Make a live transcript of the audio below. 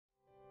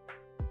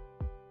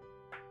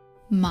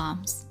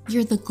Moms,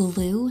 you're the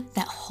glue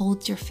that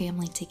holds your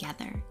family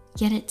together.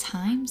 Yet at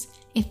times,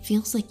 it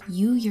feels like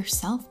you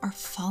yourself are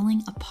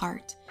falling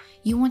apart.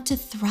 You want to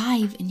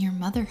thrive in your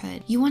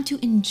motherhood. You want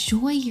to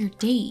enjoy your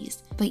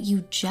days, but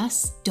you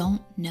just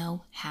don't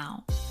know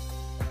how.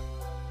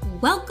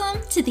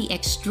 Welcome to the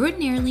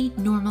Extraordinarily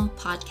Normal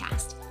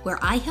podcast, where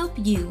I help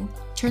you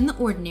turn the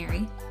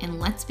ordinary and,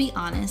 let's be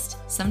honest,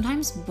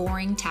 sometimes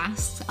boring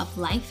tasks of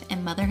life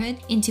and motherhood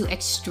into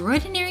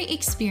extraordinary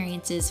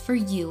experiences for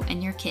you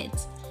and your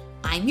kids.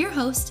 I'm your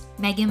host,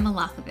 Megan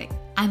Malakovic.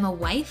 I'm a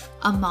wife,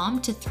 a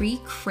mom to 3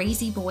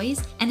 crazy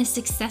boys, and a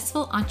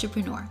successful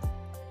entrepreneur.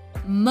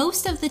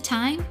 Most of the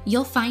time,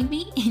 you'll find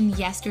me in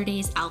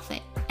yesterday's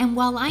outfit. And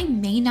while I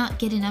may not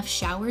get enough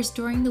showers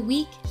during the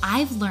week,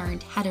 I've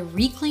learned how to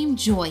reclaim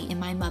joy in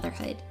my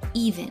motherhood,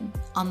 even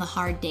on the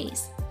hard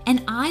days.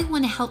 And I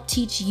want to help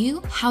teach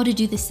you how to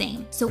do the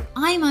same. So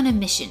I'm on a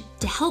mission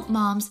to help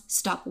moms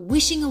stop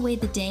wishing away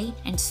the day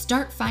and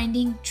start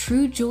finding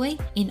true joy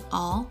in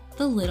all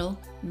the little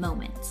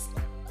moments.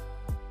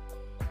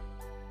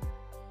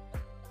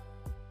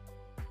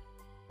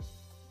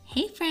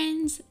 Hey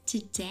friends,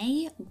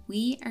 today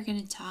we are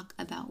going to talk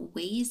about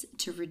ways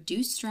to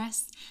reduce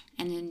stress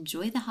and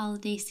enjoy the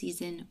holiday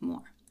season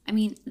more. I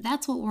mean,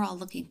 that's what we're all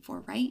looking for,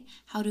 right?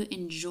 How to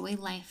enjoy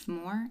life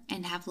more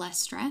and have less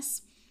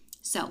stress.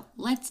 So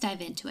let's dive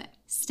into it.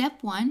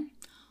 Step 1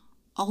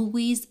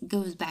 always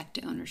goes back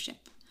to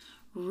ownership.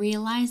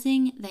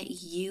 Realizing that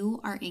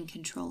you are in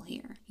control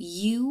here.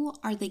 You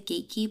are the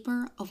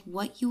gatekeeper of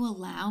what you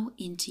allow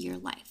into your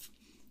life.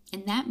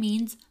 And that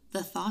means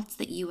the thoughts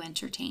that you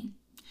entertain.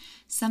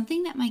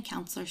 Something that my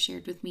counselor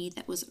shared with me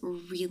that was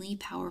really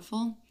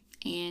powerful,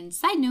 and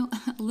side note,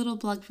 a little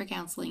plug for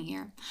counseling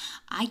here.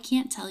 I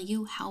can't tell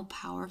you how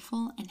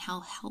powerful and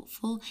how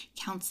helpful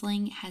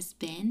counseling has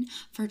been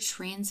for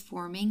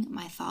transforming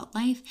my thought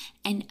life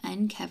and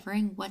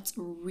uncovering what's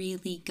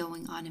really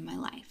going on in my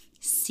life.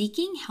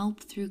 Seeking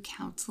help through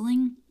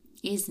counseling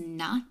is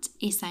not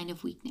a sign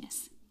of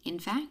weakness. In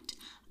fact,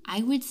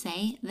 I would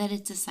say that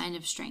it's a sign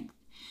of strength.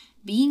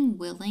 Being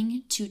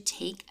willing to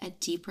take a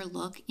deeper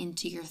look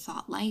into your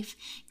thought life,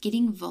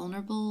 getting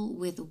vulnerable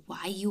with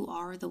why you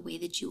are the way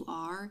that you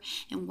are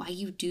and why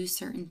you do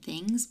certain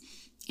things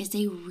is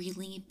a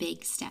really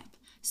big step.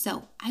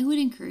 So I would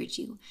encourage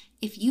you,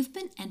 if you've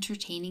been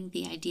entertaining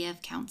the idea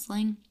of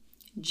counseling,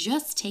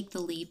 just take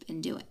the leap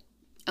and do it.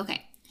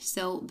 Okay,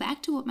 so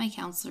back to what my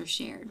counselor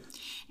shared,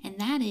 and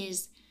that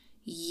is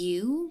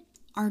you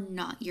are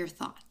not your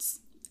thoughts.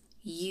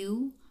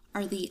 You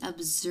are the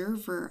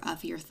observer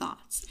of your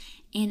thoughts.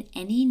 And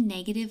any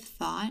negative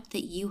thought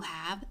that you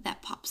have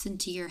that pops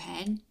into your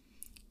head,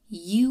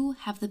 you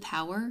have the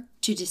power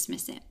to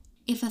dismiss it.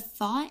 If a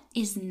thought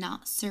is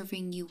not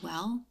serving you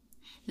well,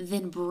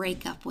 then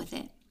break up with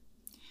it.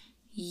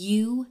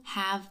 You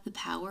have the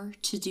power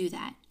to do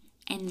that.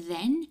 And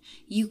then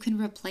you can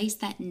replace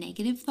that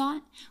negative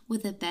thought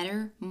with a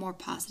better, more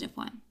positive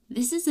one.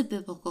 This is a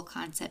biblical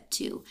concept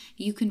too.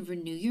 You can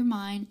renew your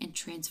mind and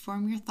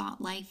transform your thought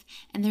life,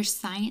 and there's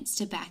science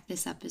to back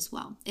this up as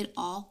well. It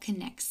all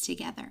connects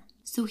together.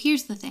 So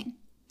here's the thing.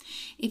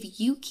 If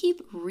you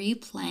keep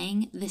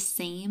replaying the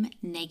same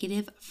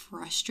negative,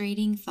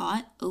 frustrating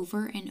thought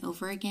over and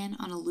over again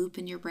on a loop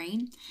in your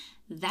brain,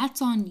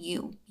 that's on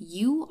you.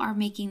 You are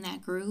making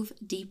that groove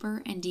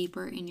deeper and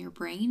deeper in your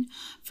brain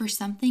for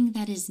something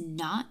that is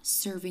not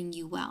serving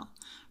you well.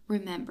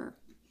 Remember,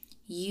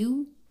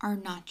 you are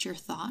not your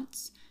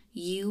thoughts.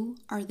 You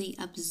are the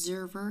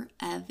observer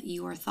of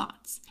your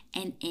thoughts.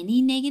 And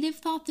any negative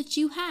thought that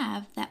you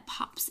have that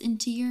pops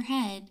into your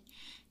head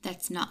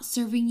that's not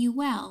serving you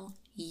well,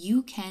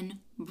 you can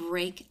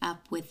break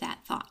up with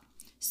that thought.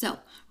 So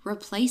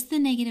replace the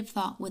negative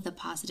thought with a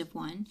positive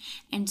one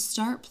and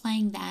start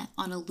playing that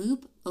on a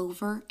loop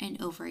over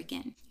and over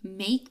again.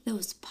 Make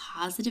those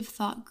positive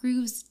thought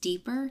grooves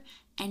deeper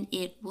and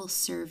it will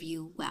serve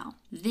you well.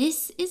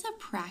 This is a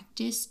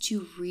practice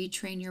to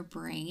retrain your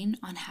brain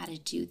on how to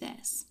do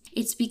this.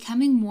 It's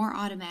becoming more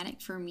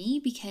automatic for me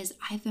because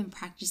I've been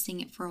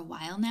practicing it for a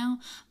while now,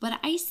 but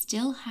I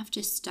still have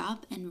to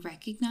stop and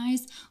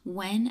recognize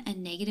when a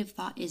negative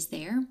thought is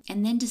there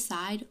and then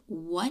decide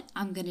what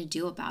I'm going to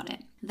do about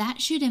it.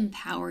 That should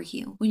empower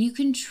you. When you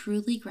can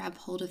truly grab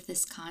hold of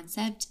this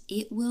concept,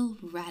 it will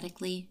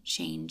radically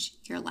change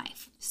your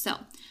life. So,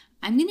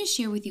 I'm going to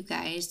share with you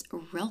guys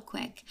real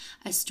quick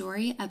a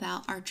story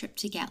about our trip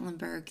to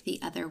Gatlinburg the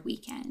other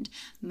weekend.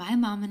 My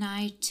mom and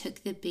I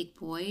took the big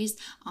boys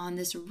on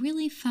this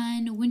really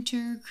fun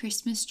winter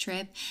Christmas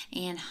trip,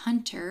 and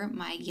Hunter,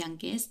 my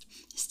youngest,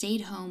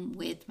 stayed home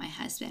with my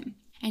husband.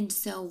 And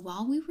so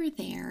while we were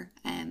there,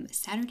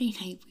 Saturday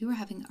night, we were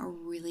having a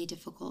really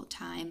difficult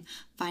time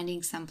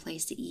finding some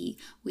place to eat.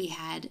 We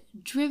had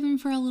driven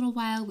for a little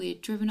while. We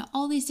had driven to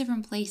all these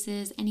different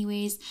places.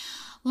 Anyways,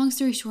 Long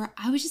story short,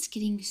 I was just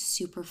getting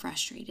super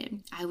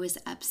frustrated. I was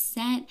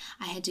upset.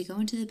 I had to go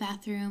into the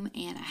bathroom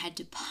and I had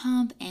to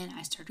pump and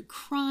I started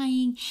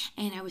crying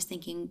and I was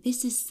thinking,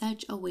 this is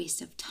such a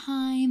waste of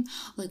time.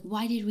 Like,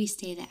 why did we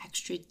stay the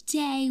extra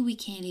day? We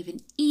can't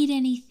even eat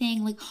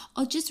anything. Like,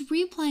 just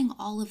replaying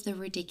all of the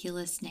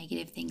ridiculous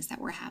negative things that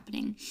were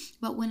happening.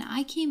 But when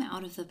I came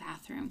out of the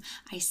bathroom,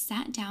 I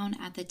sat down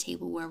at the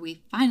table where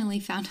we finally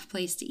found a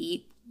place to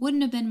eat.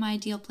 Wouldn't have been my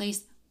ideal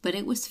place, but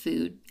it was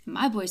food.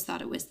 My boys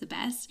thought it was the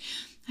best.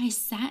 I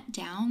sat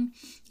down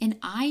and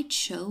I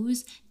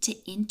chose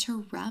to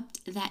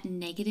interrupt that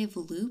negative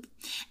loop.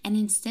 And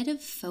instead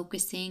of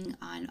focusing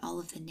on all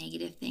of the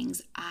negative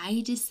things,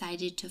 I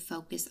decided to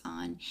focus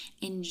on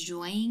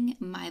enjoying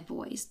my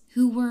boys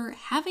who were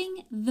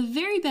having the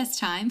very best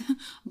time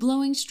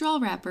blowing straw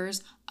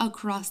wrappers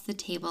across the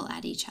table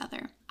at each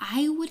other.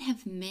 I would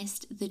have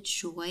missed the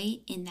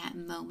joy in that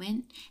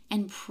moment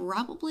and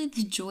probably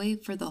the joy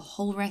for the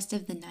whole rest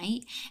of the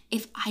night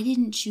if I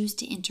didn't choose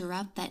to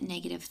interrupt that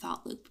negative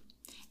thought loop.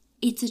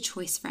 It's a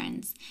choice,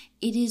 friends.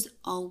 It is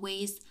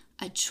always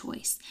a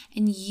choice.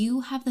 And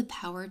you have the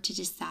power to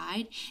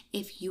decide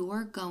if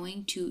you're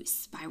going to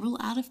spiral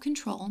out of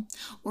control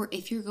or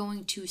if you're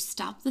going to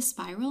stop the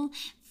spiral,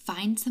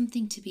 find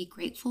something to be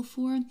grateful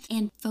for,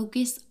 and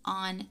focus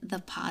on the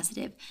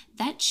positive.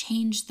 That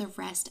changed the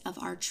rest of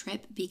our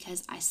trip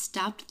because I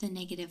stopped the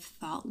negative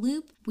thought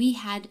loop. We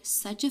had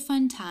such a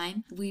fun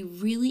time. We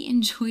really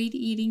enjoyed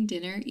eating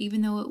dinner,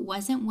 even though it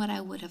wasn't what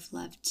I would have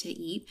loved to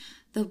eat.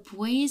 The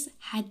boys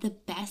had the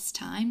best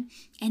time,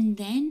 and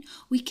then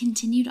we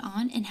continued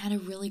on and had a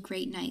really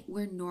great night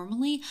where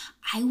normally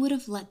I would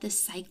have let the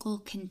cycle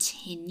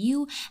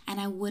continue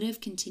and I would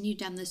have continued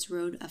down this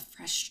road of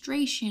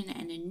frustration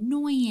and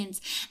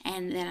annoyance,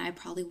 and then I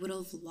probably would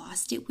have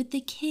lost it with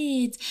the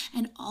kids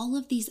and all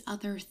of these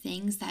other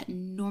things that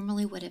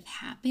normally would have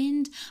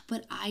happened,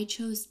 but I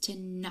chose to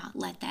not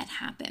let that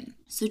happen.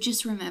 So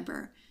just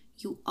remember,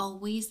 you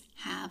always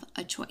have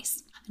a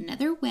choice.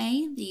 Another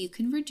way that you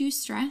can reduce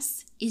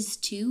stress is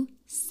to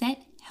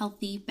set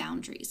healthy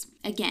boundaries.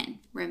 Again,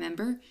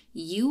 remember,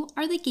 you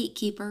are the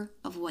gatekeeper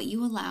of what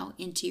you allow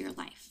into your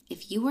life.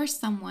 If you are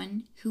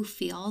someone who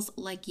feels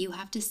like you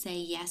have to say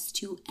yes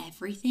to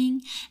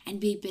everything and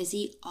be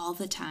busy all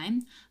the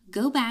time,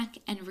 go back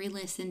and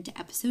re-listen to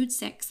episode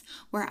 6,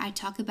 where I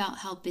talk about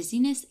how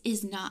busyness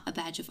is not a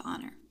badge of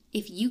honor.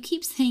 If you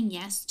keep saying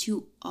yes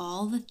to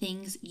all the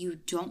things you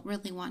don't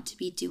really want to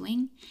be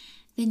doing,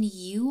 then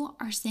you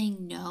are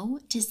saying no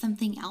to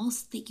something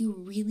else that you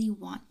really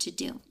want to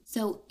do.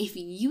 So if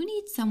you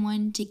need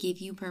someone to give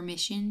you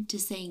permission to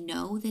say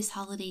no this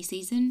holiday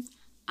season,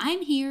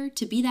 I'm here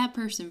to be that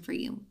person for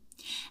you.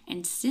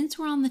 And since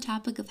we're on the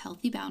topic of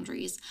healthy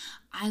boundaries,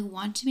 I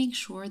want to make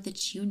sure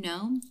that you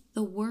know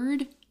the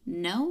word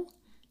no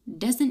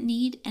doesn't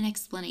need an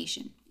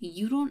explanation.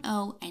 You don't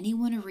owe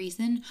anyone a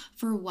reason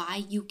for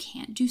why you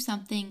can't do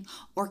something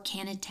or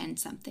can't attend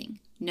something.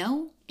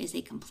 No is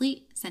a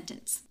complete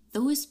sentence.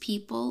 Those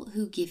people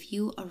who give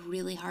you a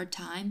really hard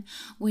time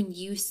when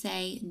you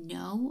say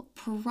no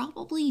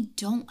probably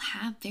don't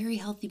have very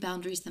healthy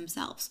boundaries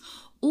themselves,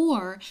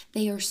 or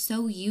they are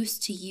so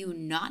used to you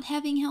not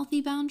having healthy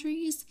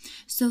boundaries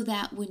so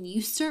that when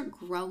you start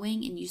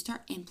growing and you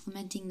start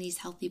implementing these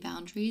healthy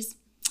boundaries,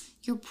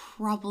 you're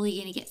probably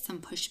going to get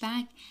some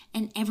pushback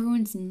and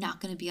everyone's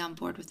not going to be on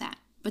board with that.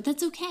 But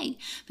that's okay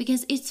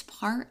because it's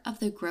part of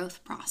the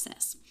growth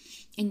process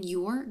and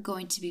you're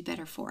going to be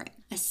better for it,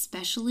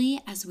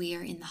 especially as we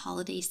are in the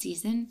holiday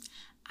season.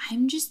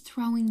 I'm just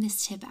throwing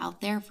this tip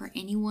out there for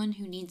anyone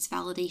who needs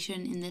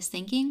validation in this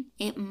thinking.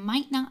 It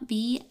might not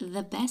be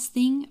the best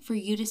thing for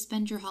you to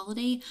spend your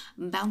holiday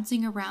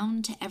bouncing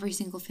around to every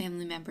single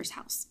family member's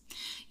house.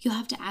 You'll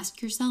have to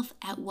ask yourself,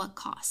 at what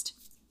cost?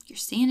 Your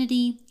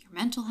sanity, your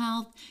mental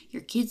health,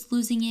 your kids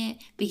losing it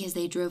because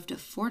they drove to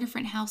 4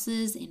 different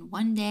houses in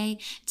one day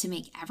to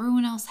make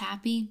everyone else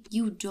happy.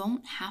 You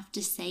don't have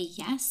to say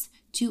yes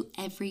to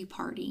every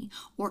party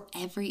or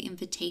every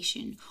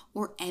invitation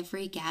or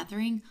every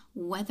gathering,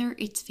 whether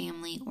it's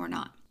family or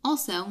not.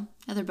 Also,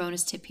 another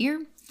bonus tip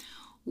here,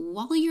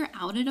 while you're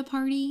out at a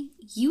party,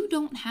 you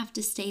don't have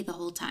to stay the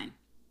whole time.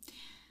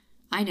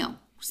 I know,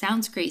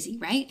 sounds crazy,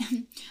 right?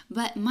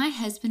 But my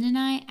husband and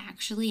I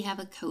actually have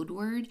a code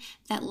word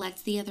that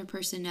lets the other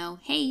person know,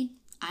 hey,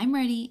 I'm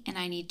ready and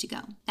I need to go.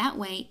 That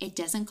way it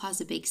doesn't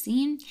cause a big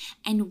scene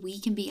and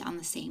we can be on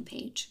the same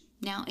page.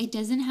 Now, it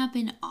doesn't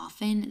happen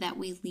often that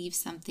we leave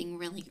something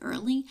really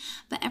early,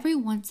 but every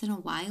once in a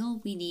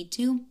while we need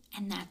to,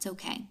 and that's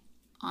okay.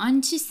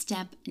 On to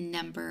step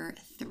number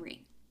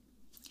 3.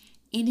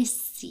 In a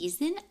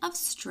season of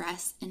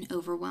stress and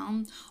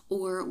overwhelm,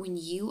 or when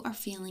you are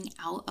feeling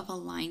out of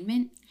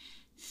alignment,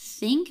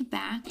 think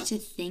back to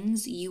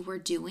things you were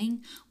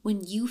doing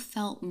when you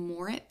felt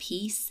more at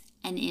peace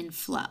and in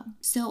flow.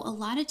 So a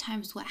lot of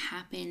times what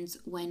happens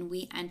when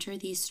we enter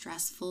these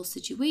stressful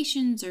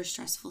situations or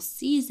stressful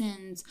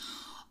seasons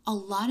a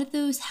lot of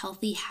those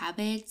healthy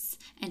habits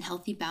and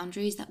healthy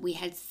boundaries that we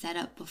had set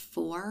up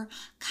before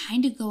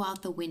kind of go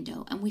out the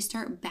window and we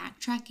start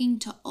backtracking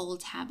to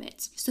old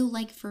habits. So,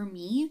 like for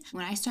me,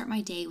 when I start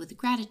my day with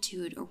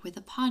gratitude or with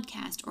a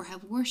podcast or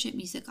have worship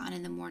music on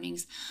in the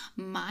mornings,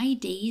 my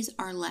days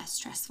are less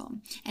stressful.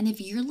 And if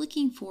you're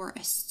looking for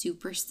a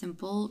super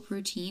simple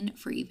routine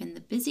for even the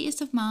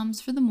busiest of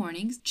moms for the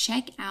mornings,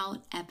 check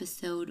out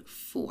episode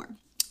 4.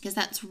 Because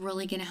that's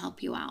really going to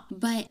help you out.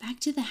 But back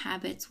to the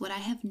habits, what I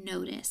have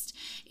noticed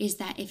is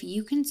that if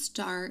you can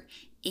start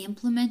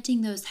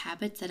implementing those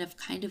habits that have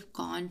kind of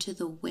gone to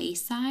the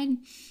wayside,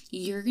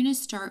 you're going to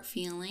start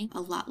feeling a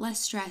lot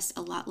less stressed,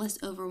 a lot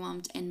less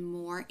overwhelmed, and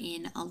more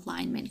in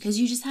alignment. Because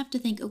you just have to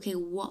think, okay,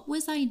 what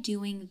was I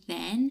doing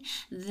then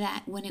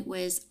that when it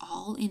was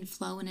all in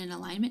flow and in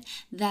alignment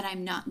that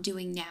I'm not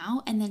doing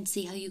now? And then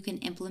see how you can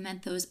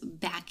implement those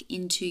back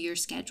into your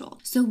schedule.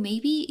 So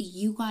maybe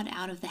you got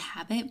out of the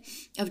habit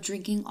of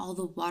drinking all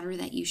the water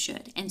that you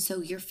should, and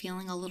so you're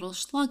feeling a little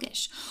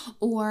sluggish.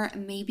 Or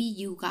maybe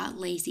you got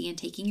lazy and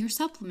taking your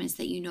supplements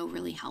that you know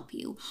really help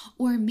you.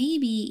 Or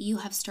maybe you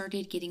have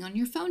started getting on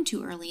your phone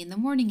too early in the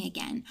morning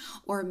again.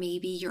 Or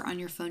maybe you're on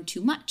your phone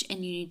too much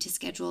and you need to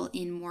schedule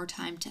in more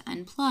time to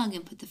unplug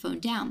and put the phone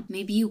down.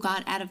 Maybe you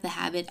got out of the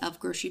habit of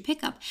grocery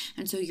pickup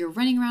and so you're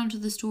running around to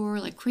the store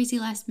like crazy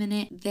last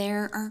minute.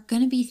 There are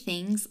going to be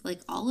things,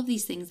 like all of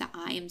these things that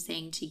I am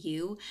saying to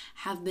you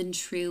have been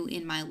true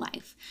in my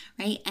life,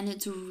 right? And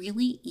it's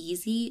really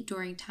easy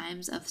during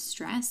times of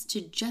stress to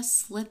just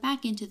slip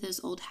back into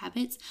those old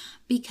habits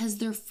because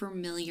they're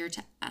familiar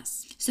to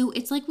us. So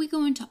it's like we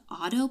go into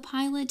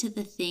autopilot to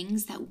the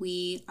things that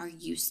we are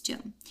used to.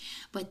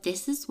 But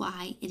this is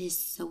why it is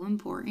so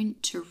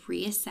important to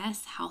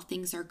reassess how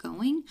things are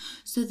going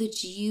so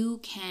that you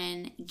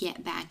can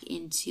get back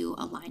into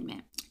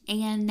alignment.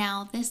 And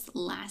now this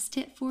last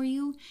tip for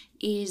you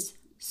is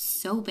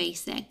so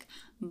basic,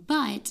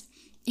 but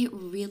it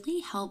really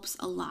helps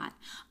a lot.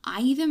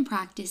 I even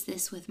practice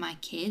this with my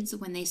kids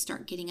when they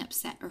start getting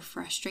upset or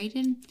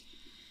frustrated.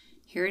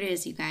 Here it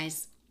is, you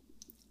guys.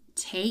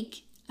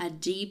 Take a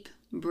deep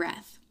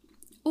breath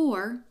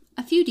or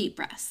a few deep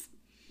breaths.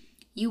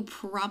 You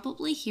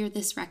probably hear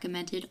this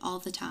recommended all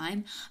the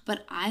time,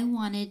 but I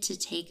wanted to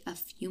take a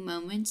few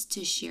moments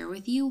to share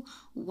with you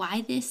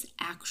why this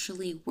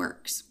actually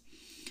works.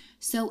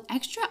 So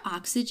extra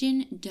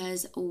oxygen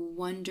does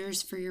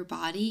wonders for your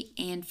body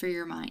and for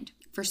your mind.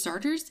 For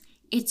starters,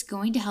 it's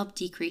going to help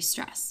decrease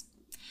stress.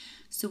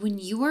 So when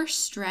you are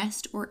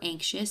stressed or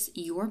anxious,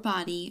 your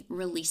body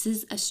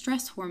releases a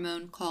stress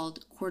hormone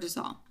called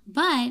cortisol.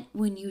 But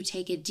when you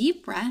take a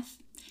deep breath,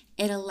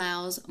 it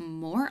allows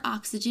more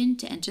oxygen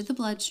to enter the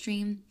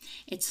bloodstream.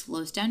 It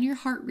slows down your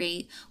heart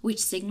rate, which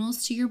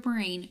signals to your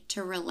brain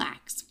to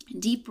relax.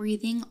 Deep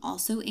breathing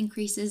also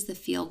increases the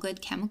feel-good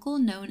chemical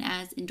known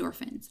as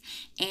endorphins.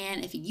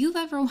 And if you've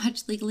ever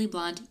watched Legally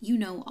Blonde, you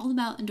know all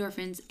about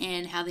endorphins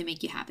and how they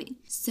make you happy.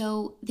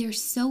 So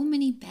there's so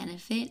many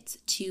benefits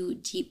to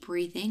deep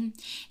breathing.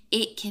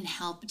 It can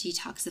help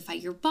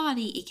detoxify your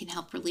body. It can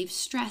help relieve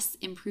stress,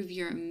 improve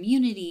your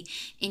immunity,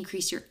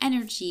 increase your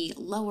energy,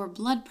 lower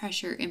blood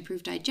pressure,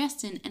 improve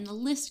digestion, and the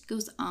list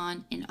goes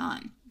on and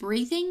on.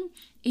 Breathing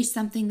is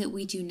something that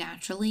we do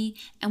naturally,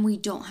 and we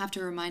don't have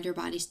to remind our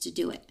bodies to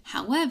do it.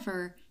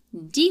 However,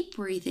 deep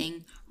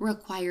breathing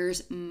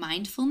requires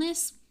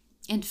mindfulness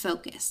and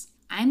focus.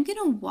 I'm going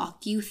to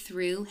walk you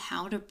through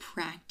how to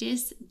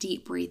practice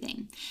deep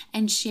breathing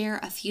and share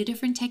a few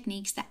different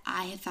techniques that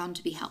I have found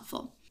to be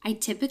helpful. I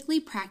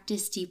typically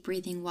practice deep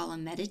breathing while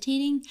I'm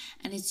meditating,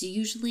 and it's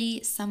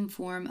usually some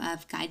form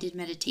of guided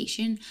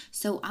meditation,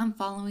 so I'm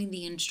following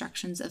the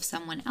instructions of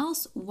someone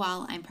else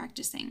while I'm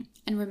practicing.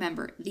 And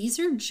remember, these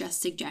are just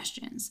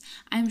suggestions.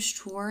 I'm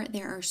sure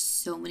there are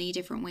so many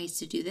different ways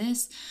to do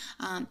this,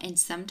 and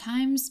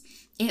sometimes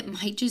it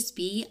might just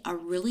be a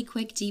really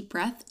quick deep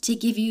breath to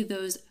give you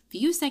those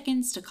few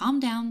seconds to calm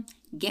down,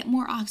 get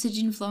more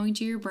oxygen flowing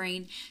to your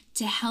brain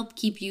to help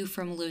keep you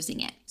from losing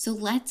it. So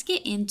let's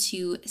get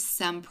into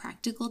some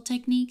practical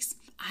techniques.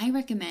 I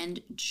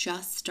recommend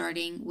just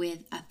starting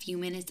with a few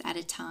minutes at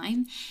a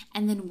time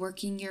and then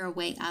working your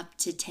way up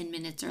to 10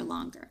 minutes or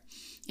longer.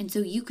 And so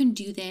you can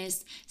do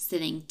this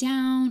sitting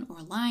down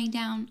or lying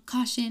down.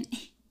 Caution,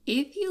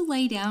 if you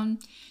lay down,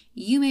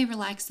 you may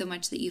relax so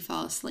much that you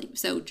fall asleep.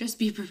 So just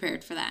be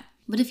prepared for that.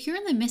 But if you're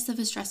in the midst of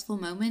a stressful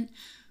moment,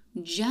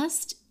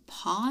 just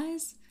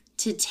pause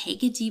to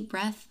take a deep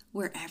breath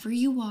wherever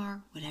you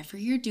are, whatever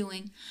you're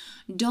doing.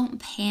 Don't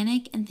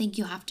panic and think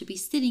you have to be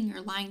sitting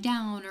or lying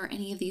down or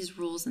any of these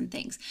rules and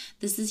things.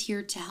 This is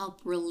here to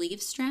help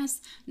relieve stress,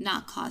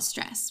 not cause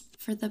stress.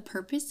 For the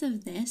purpose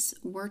of this,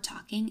 we're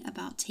talking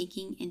about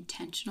taking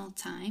intentional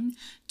time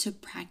to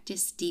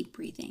practice deep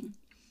breathing.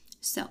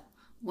 So,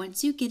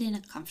 once you get in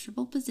a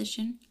comfortable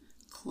position,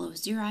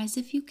 close your eyes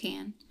if you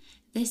can.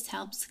 This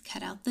helps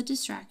cut out the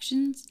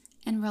distractions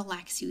and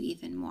relax you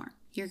even more.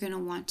 You're going to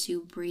want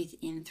to breathe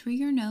in through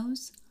your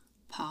nose,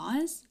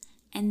 pause,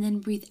 and then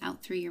breathe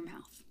out through your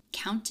mouth.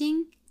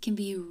 Counting can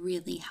be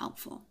really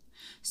helpful.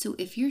 So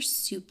if you're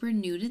super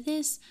new to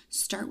this,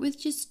 start with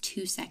just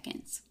 2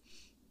 seconds.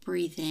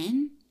 Breathe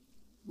in,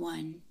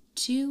 1,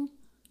 2,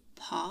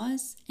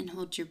 pause and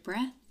hold your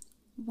breath,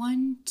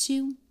 1,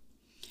 2,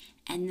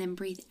 and then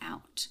breathe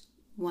out,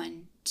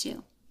 1,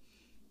 2.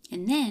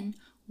 And then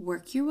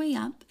work your way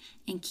up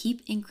and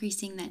keep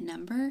increasing that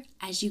number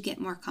as you get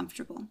more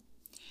comfortable.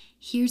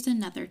 Here's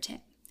another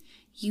tip.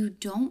 You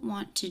don't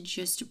want to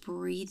just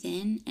breathe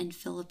in and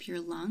fill up your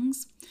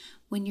lungs.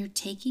 When you're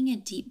taking a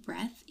deep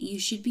breath, you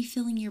should be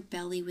filling your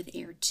belly with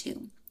air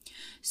too.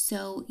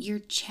 So your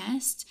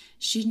chest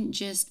shouldn't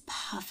just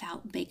puff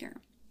out bigger.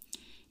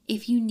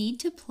 If you need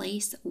to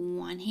place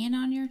one hand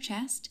on your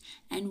chest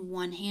and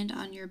one hand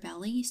on your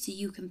belly so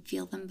you can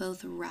feel them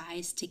both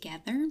rise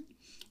together,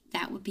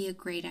 that would be a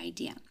great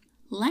idea.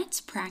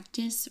 Let's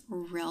practice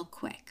real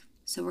quick.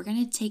 So we're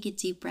going to take a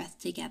deep breath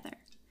together.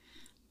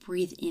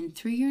 Breathe in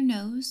through your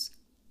nose,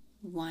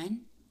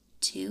 1,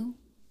 2,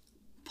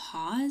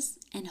 pause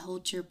and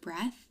hold your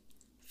breath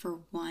for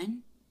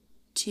 1,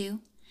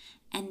 2,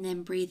 and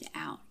then breathe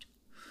out,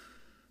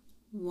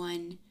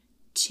 1,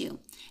 2.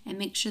 And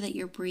make sure that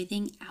you're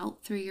breathing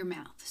out through your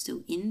mouth.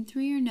 So in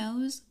through your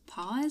nose,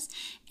 pause,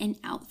 and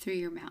out through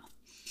your mouth.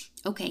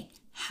 Okay,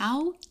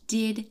 how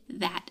did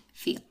that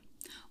feel?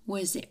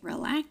 Was it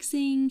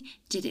relaxing?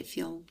 Did it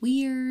feel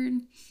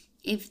weird?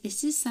 If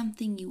this is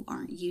something you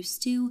aren't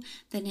used to,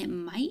 then it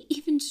might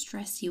even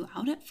stress you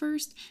out at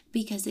first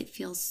because it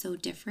feels so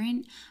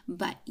different,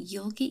 but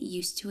you'll get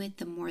used to it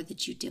the more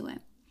that you do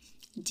it.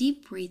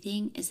 Deep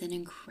breathing is an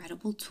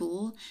incredible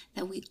tool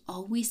that we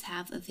always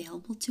have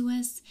available to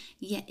us,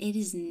 yet it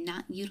is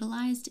not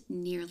utilized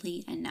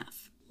nearly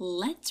enough.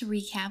 Let's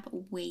recap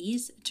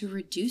ways to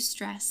reduce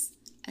stress,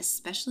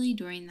 especially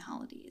during the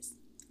holidays.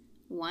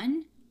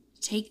 1,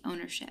 take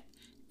ownership.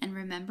 And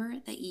remember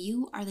that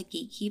you are the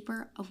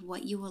gatekeeper of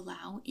what you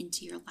allow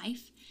into your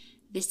life.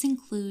 This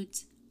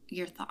includes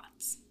your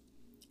thoughts.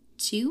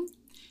 2,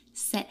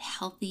 set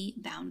healthy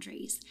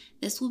boundaries.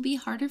 This will be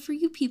harder for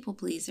you people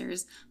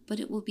pleasers, but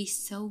it will be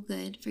so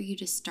good for you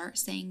to start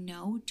saying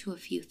no to a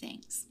few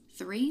things.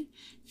 3,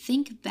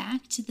 think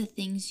back to the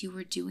things you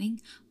were doing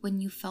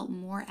when you felt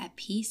more at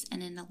peace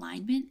and in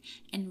alignment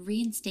and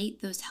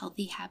reinstate those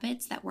healthy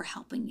habits that were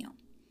helping you.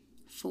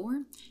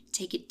 4,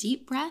 take a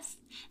deep breath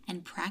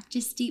and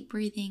practice deep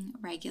breathing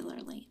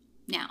regularly.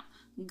 Now,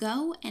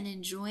 go and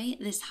enjoy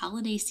this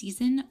holiday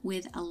season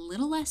with a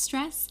little less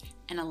stress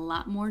and a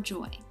lot more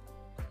joy.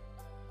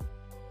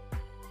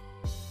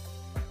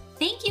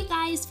 Thank you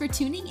guys for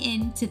tuning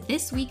in to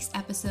this week's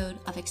episode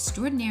of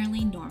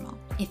Extraordinarily Normal.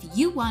 If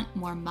you want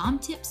more mom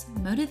tips,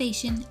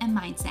 motivation, and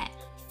mindset,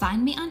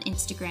 find me on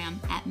Instagram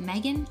at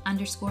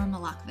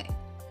Megan_Milakovic.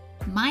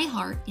 My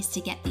heart is to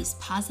get these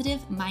positive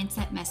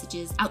mindset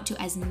messages out to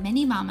as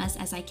many mamas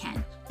as I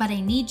can, but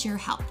I need your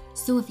help.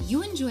 So if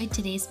you enjoyed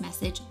today's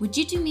message, would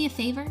you do me a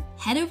favor?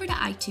 Head over to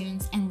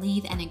iTunes and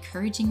leave an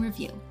encouraging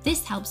review.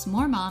 This helps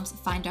more moms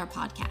find our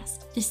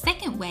podcast. The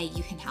second way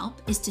you can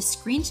help is to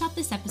screenshot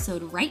this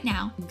episode right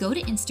now, go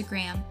to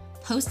Instagram,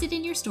 post it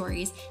in your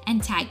stories,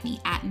 and tag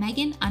me at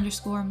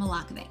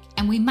Megan_Milakovic,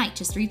 and we might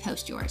just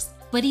repost yours.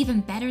 But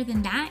even better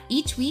than that,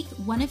 each week,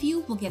 one of you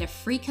will get a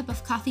free cup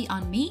of coffee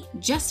on me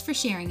just for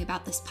sharing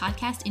about this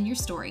podcast in your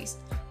stories.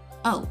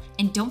 Oh,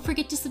 and don't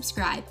forget to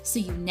subscribe so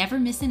you never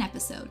miss an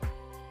episode.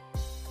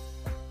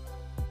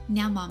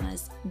 Now,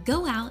 mamas,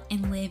 go out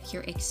and live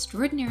your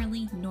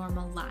extraordinarily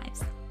normal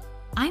lives.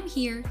 I'm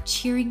here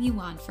cheering you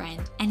on,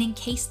 friend. And in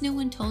case no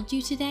one told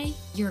you today,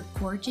 you're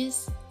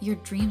gorgeous, your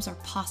dreams are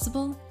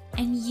possible,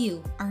 and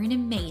you are an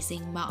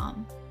amazing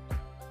mom.